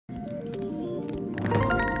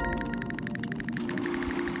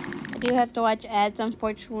do have to watch ads,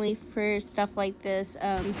 unfortunately, for stuff like this,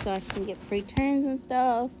 so I can get free turns and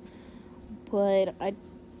stuff. But I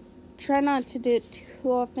try not to do it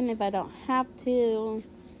too often if I don't have to.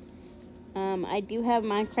 I do have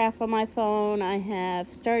Minecraft on my phone. I have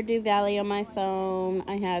Stardew Valley on my phone.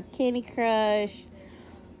 I have Candy Crush.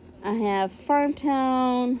 I have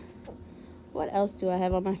Farmtown. What else do I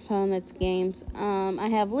have on my phone that's games? I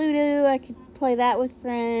have Ludo. I could play that with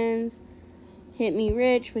friends. Hit Me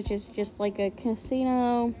Rich, which is just like a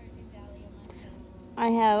casino. I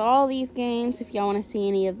have all these games. If y'all want to see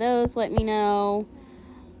any of those, let me know.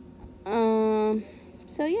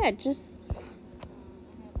 So yeah, just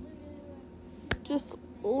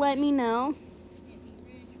let me know.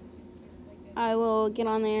 I will get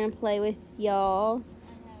on there and play with y'all.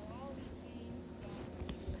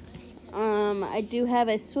 I do have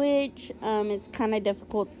a Switch. It's kind of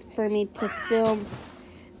difficult for me to film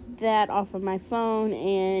that off of my phone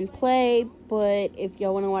and play, but if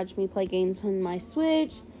y'all want to watch me play games on my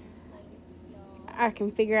Switch, I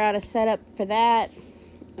can figure out a setup for that.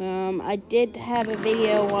 I did have a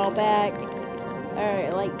video a while back,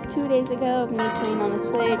 or like 2 days ago, of me playing on the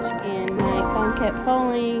Switch, and my phone kept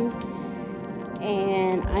falling,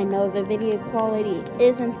 and I know the video quality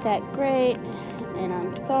isn't that great, and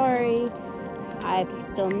I'm sorry. I'm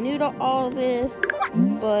still new to all this,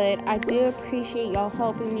 but I do appreciate y'all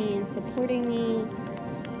helping me and supporting me.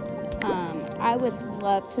 I would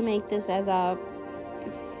love to make this as a,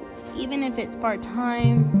 even if it's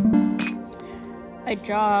part-time, a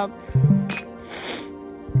job.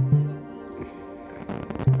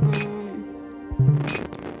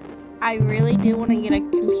 I really do want to get a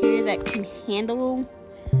computer that can handle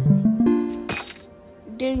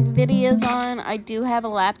doing videos on. I do have a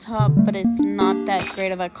laptop, but it's not that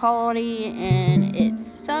great of a quality, and it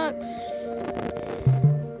sucks.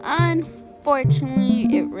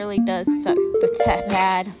 Unfortunately, it really does suck that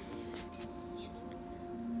bad.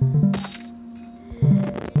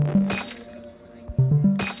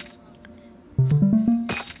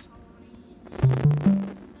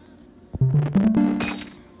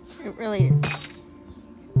 It really.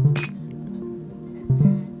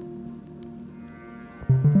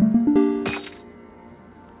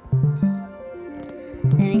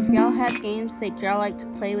 And if y'all have games that y'all like to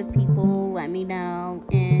play with people, let me know,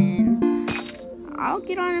 and I'll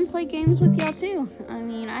get on and play games with y'all too. I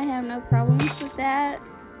mean, I have no problems with that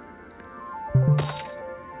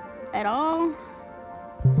at all.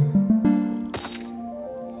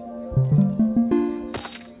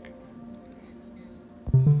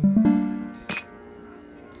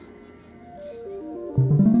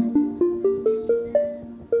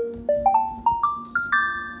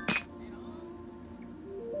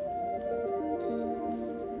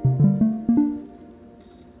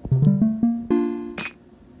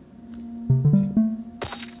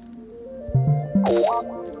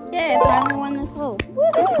 Yeah, I finally won this level.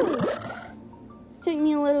 Woohoo! Took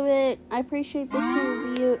me a little bit. I appreciate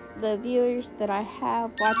the viewers that I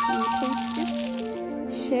have watching. Please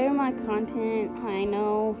just share my content. I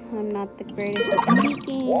know I'm not the greatest at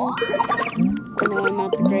speaking. I know I'm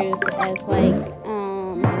not the greatest as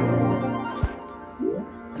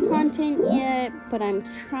content yet, but I'm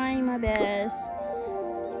trying my best.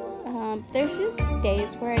 There's just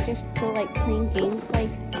days where I just feel like playing games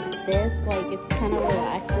like this, like it's kind of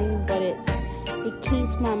relaxing, but it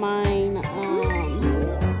keeps my mind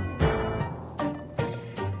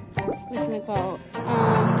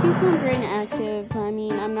keeps my brain active. I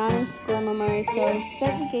mean, I'm not in school no more, so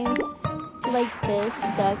certain games like this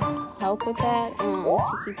does help with that, to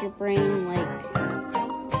keep your brain like,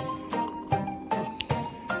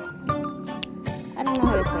 I don't know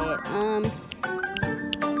how to say it,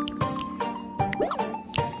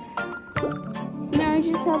 you know, it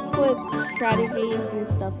just helps with strategies and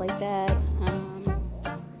stuff like that.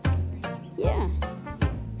 Yeah.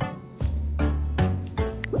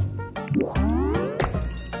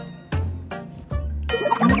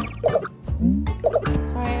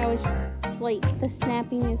 Sorry, I was like, the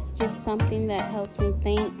snapping is just something that helps me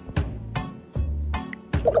think.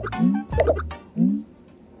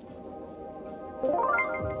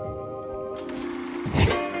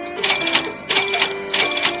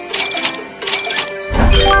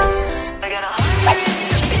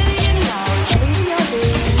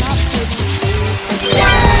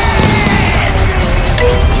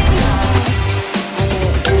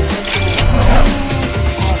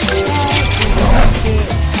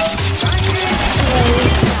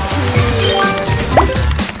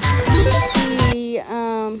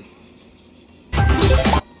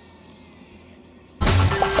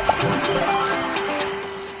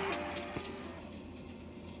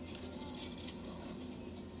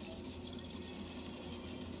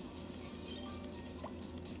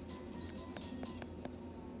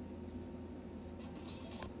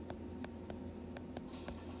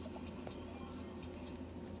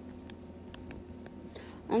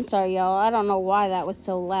 I'm sorry, y'all. I don't know why that was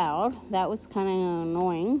so loud. That was kind of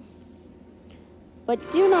annoying. But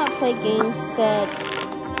do not play games that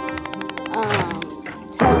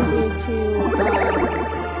tells you to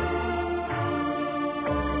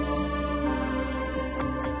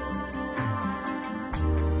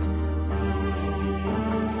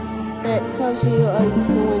that tells you, oh, you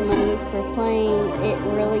can win money for playing. It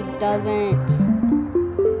really doesn't.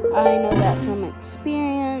 I know that from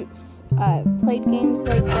experience. I've played games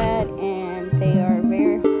like that, and they are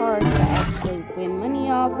very hard to actually win money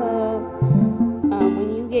off of.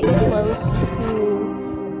 When you get close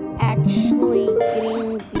to actually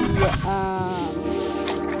getting the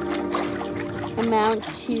amount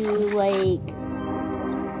to like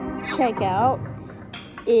check out,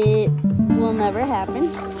 it will never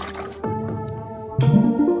happen.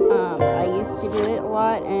 I used to do it a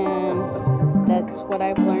lot, and that's what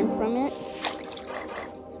I've learned from it.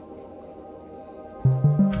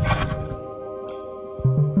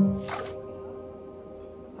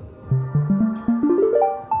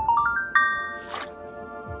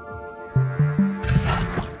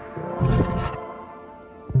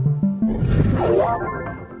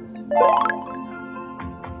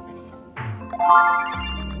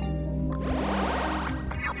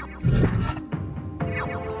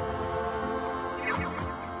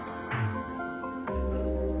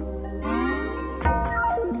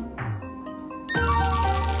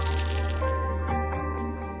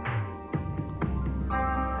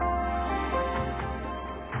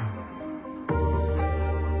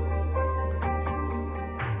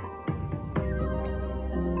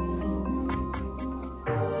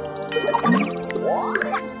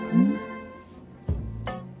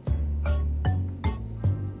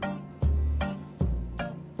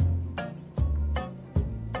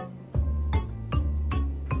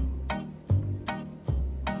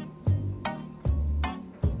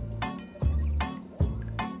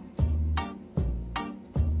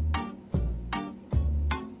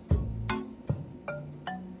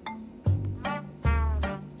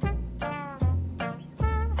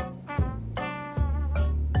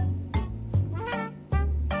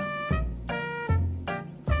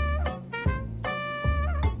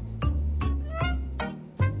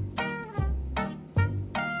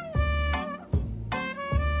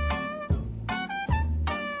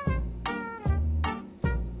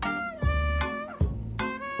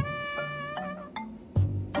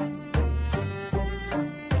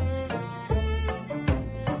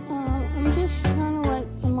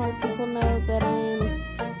 People know that I'm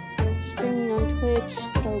streaming on Twitch,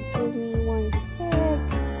 so give me 1 sec.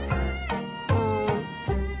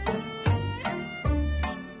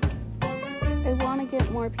 I want to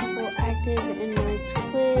get more people active in my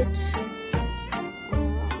Twitch.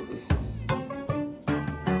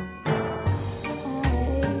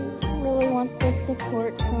 I really want the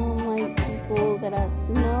support from like people that I've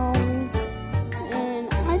known,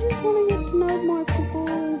 and I just want to get to know more people.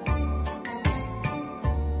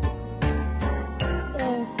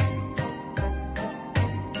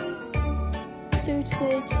 Through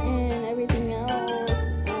Twitch and everything else.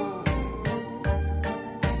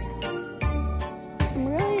 I'm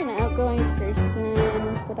really an outgoing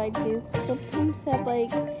person, but I do sometimes have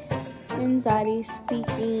like anxiety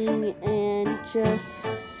speaking and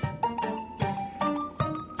just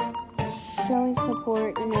showing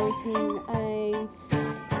support and everything.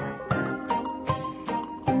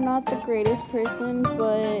 I'm not the greatest person,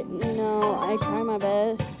 but you know, I try my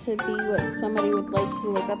best to be what somebody would like to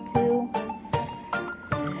look up to.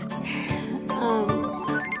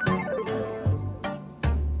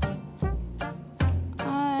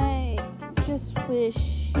 I just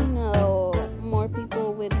wish, you know, more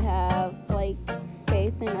people would have like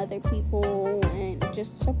faith in other people and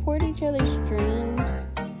just support each other's dreams.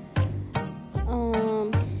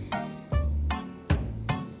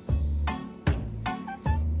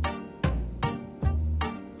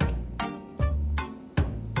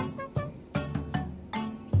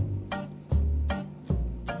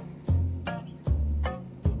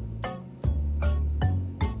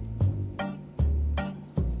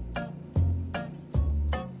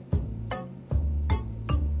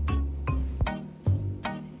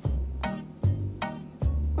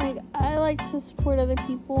 I like to support other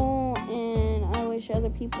people, and I wish other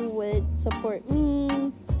people would support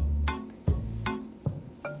me.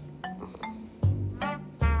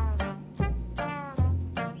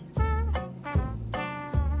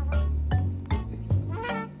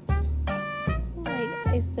 Like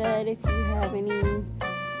I said, if you have any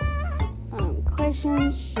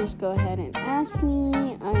questions, just go ahead and ask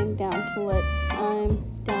me. I'm down to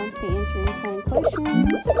answer any kind of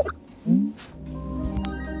questions.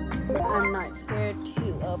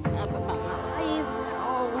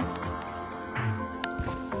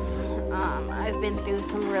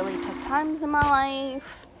 some really tough times in my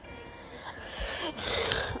life.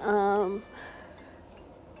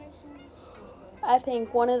 I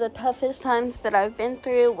think one of the toughest times that I've been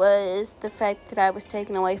through was the fact that I was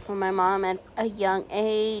taken away from my mom at a young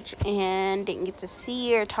age and didn't get to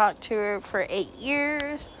see her, talk to her for 8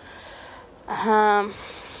 years.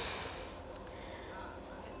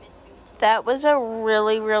 That was a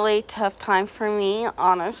really, really tough time for me,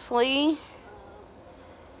 honestly.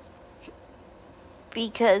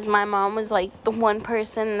 Because my mom was like the one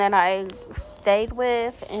person that I stayed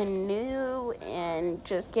with and knew, and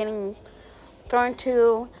just getting thrown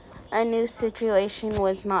to a new situation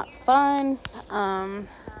was not fun. I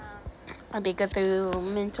did go through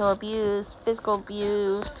mental abuse, physical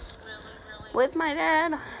abuse with my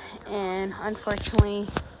dad, and unfortunately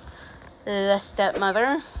the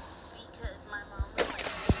stepmother.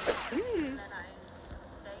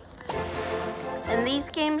 And these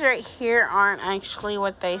games right here aren't actually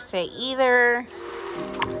what they say either.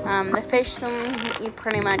 The fish them, you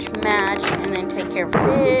pretty much match and then take care of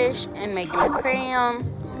fish and make an aquarium.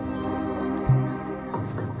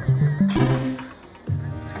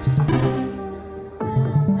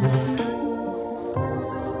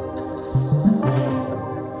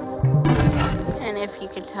 And if you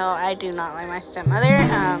can tell, I do not like my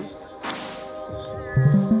stepmother.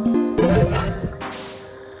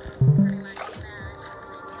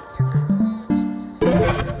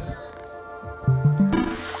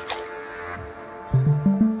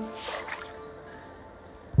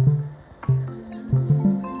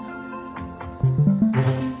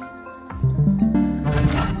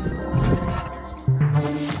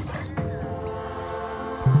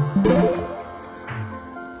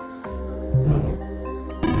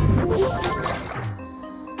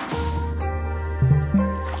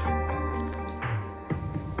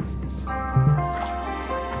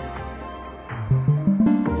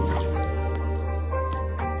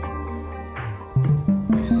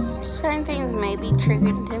 Certain things may be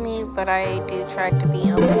triggering to me, but I do try to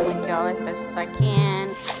be open with y'all as best as I can.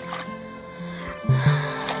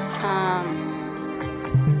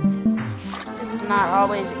 It's not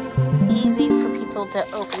always easy for people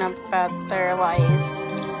to open up about their life.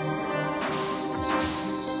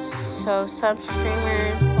 So some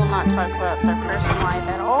streamers will not talk about their personal life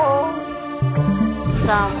at all.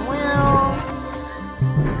 Some will.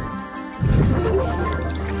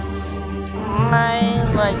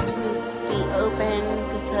 I like to be open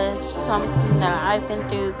because something that I've been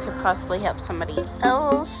through could possibly help somebody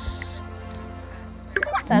else.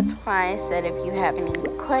 That's why I said if you have any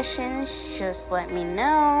questions, just let me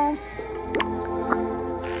know.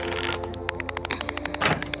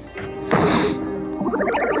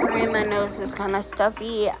 Sorry, my nose is kind of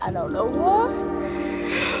stuffy. I don't know why.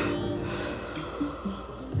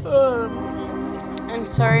 I'm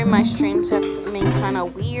sorry, my streams have been kind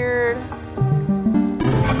of weird.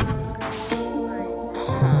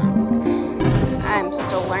 I'm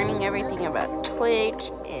still learning everything about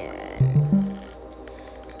Twitch and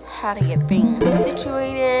how to get things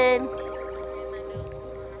situated.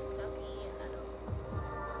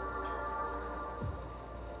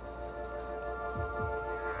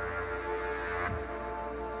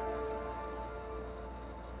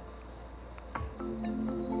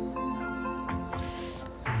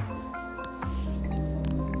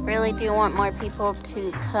 Really do want more people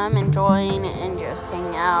to come and join and just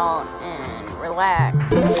hang out and relax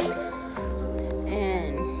and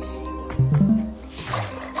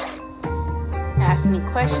ask me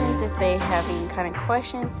questions if they have any kind of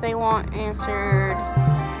questions they want answered.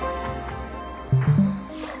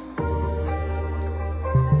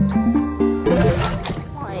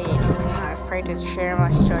 Like, I'm not afraid to share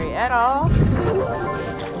my story at all.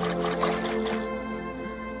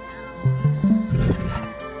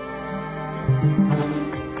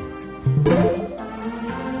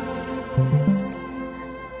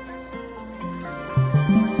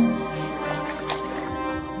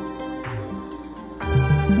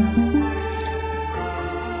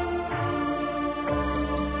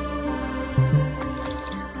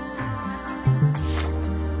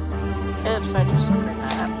 Oops, I just screwed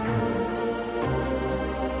that up.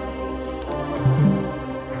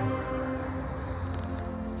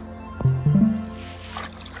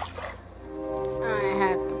 I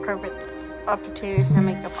had the perfect opportunity to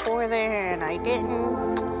make a 4 there and I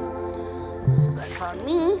didn't. So that's on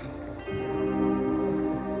me.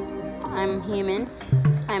 I'm human.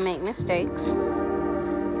 I make mistakes.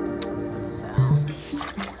 So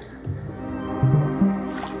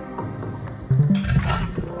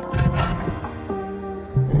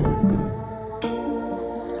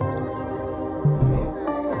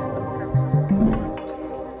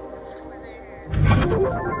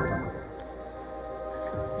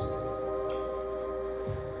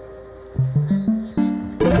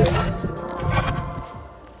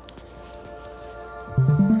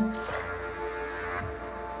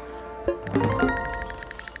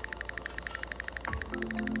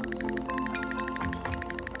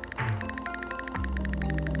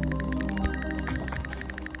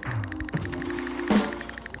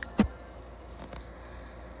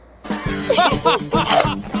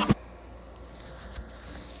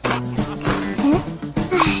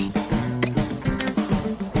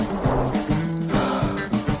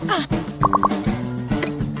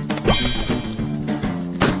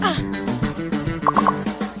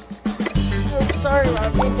Sorry, Rob,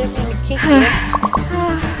 I didn't mean to kick you.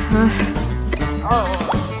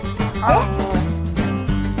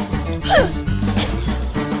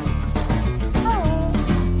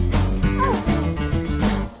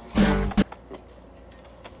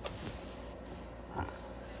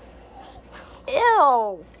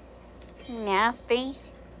 Ew! Nasty.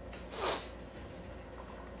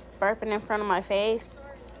 Burping in front of my face.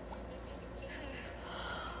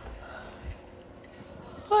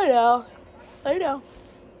 I know. Lay down.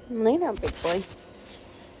 Lay down, big boy.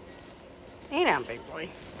 Lay down, big boy.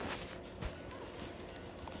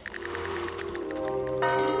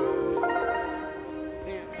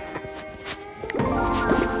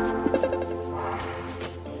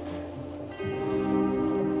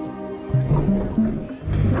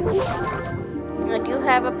 I do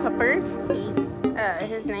have a pupper.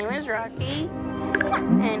 His name is Rocky,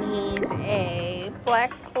 and he's a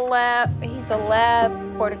black lab. He's a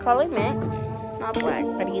lab border collie mix. Not black,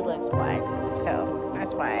 but he looks black, so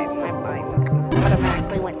that's why my mind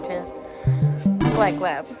automatically went to black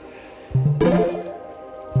lab.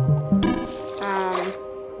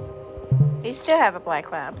 We still have a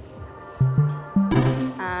black lab.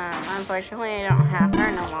 Unfortunately, I don't have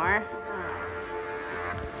her no more.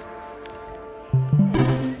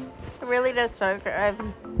 It really does suck.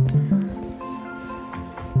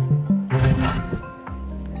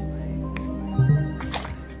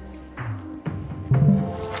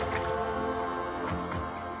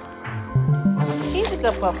 He's a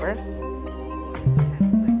good pupper.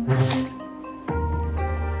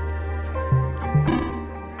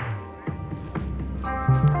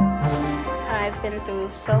 I've been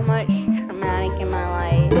through so much traumatic in my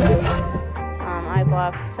life. I've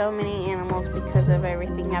lost so many animals because of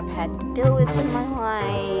everything I've had to deal with in my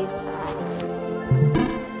life.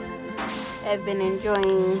 I've been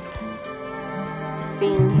enjoying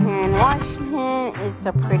being here in Washington. It's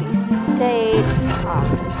a pretty state.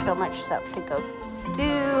 There's so much stuff to go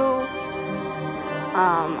do.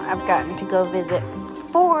 I've gotten to go visit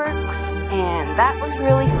Forks, and that was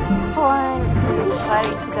really fun and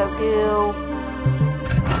exciting to go do.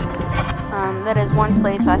 That is one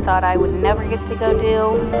place I thought I would never get to go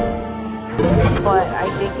do, but I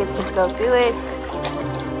did get to go do it,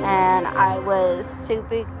 and I was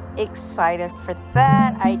super excited for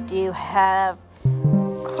that. I do have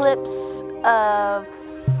clips of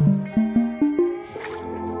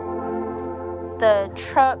the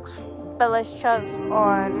trucks, Bella's trucks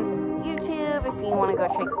on YouTube if you want to go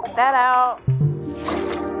check that out.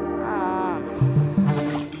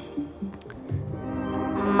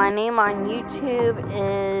 My name on YouTube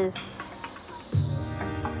is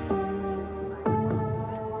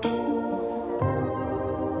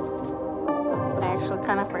I actually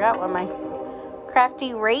kind of forgot what my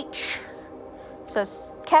Crafty Rach. So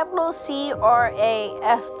capital CRAFTY,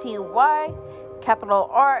 capital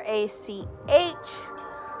RACH.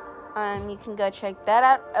 You can go check that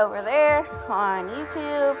out over there on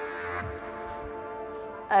YouTube.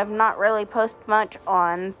 I've not really posted much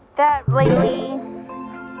on that lately.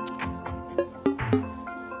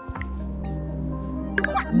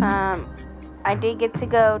 I did get to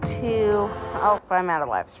go to, I'm out of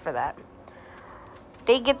lives for that.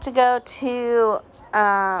 Did get to go to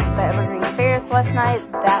the Evergreen Fairs last night.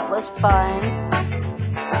 That was fun.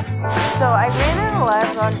 So I ran out of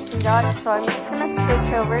lives on T-Dot, so I'm just going to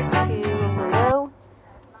switch over to Ludo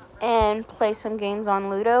and play some games on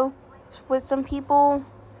Ludo with some people.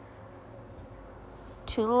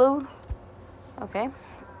 Tulu. Okay.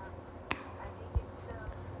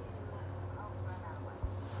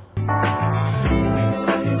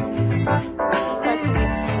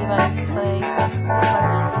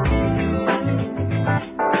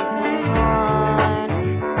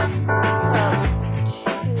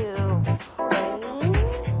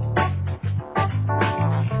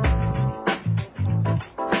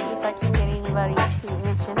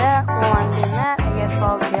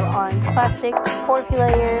 Classic 4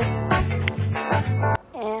 players,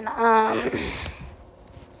 and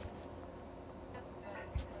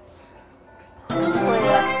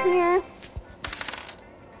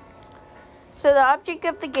the object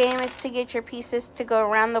of the game is to get your pieces to go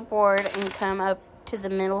around the board and come up to the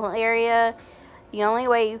middle area. The only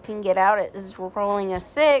way you can get out is rolling a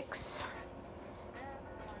 6.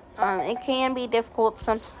 It can be difficult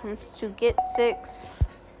sometimes to get 6.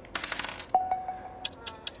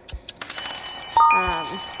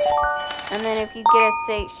 And then if you get a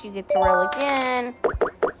 6, you get to roll again.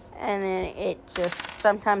 And then it just,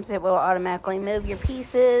 sometimes it will automatically move your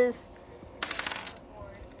pieces.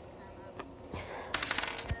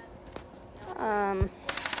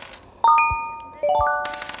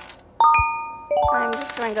 I'm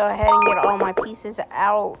just going to go ahead and get all my pieces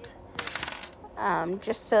out.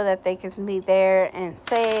 Just so that they can be there and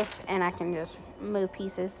safe. And I can just move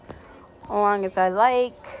pieces as long as I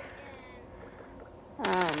like.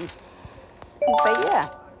 But yeah.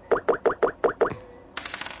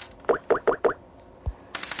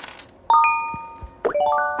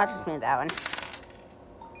 I'll just move that one.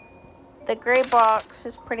 The gray box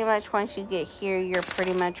is pretty much once you get here, you're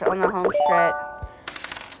pretty much on the home stretch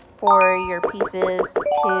for your pieces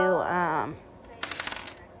to,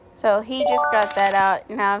 so he just got that out.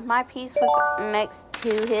 Now, if my piece was next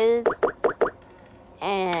to his,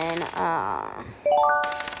 and,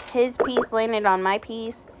 his piece landed on my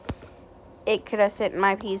piece, it could have sent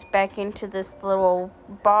my piece back into this little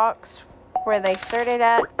box where they started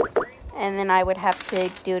at, and then I would have to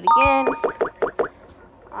do it again.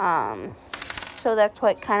 So that's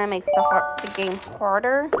what kind of makes the game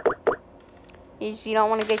harder, is you don't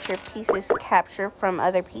want to get your pieces captured from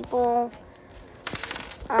other people.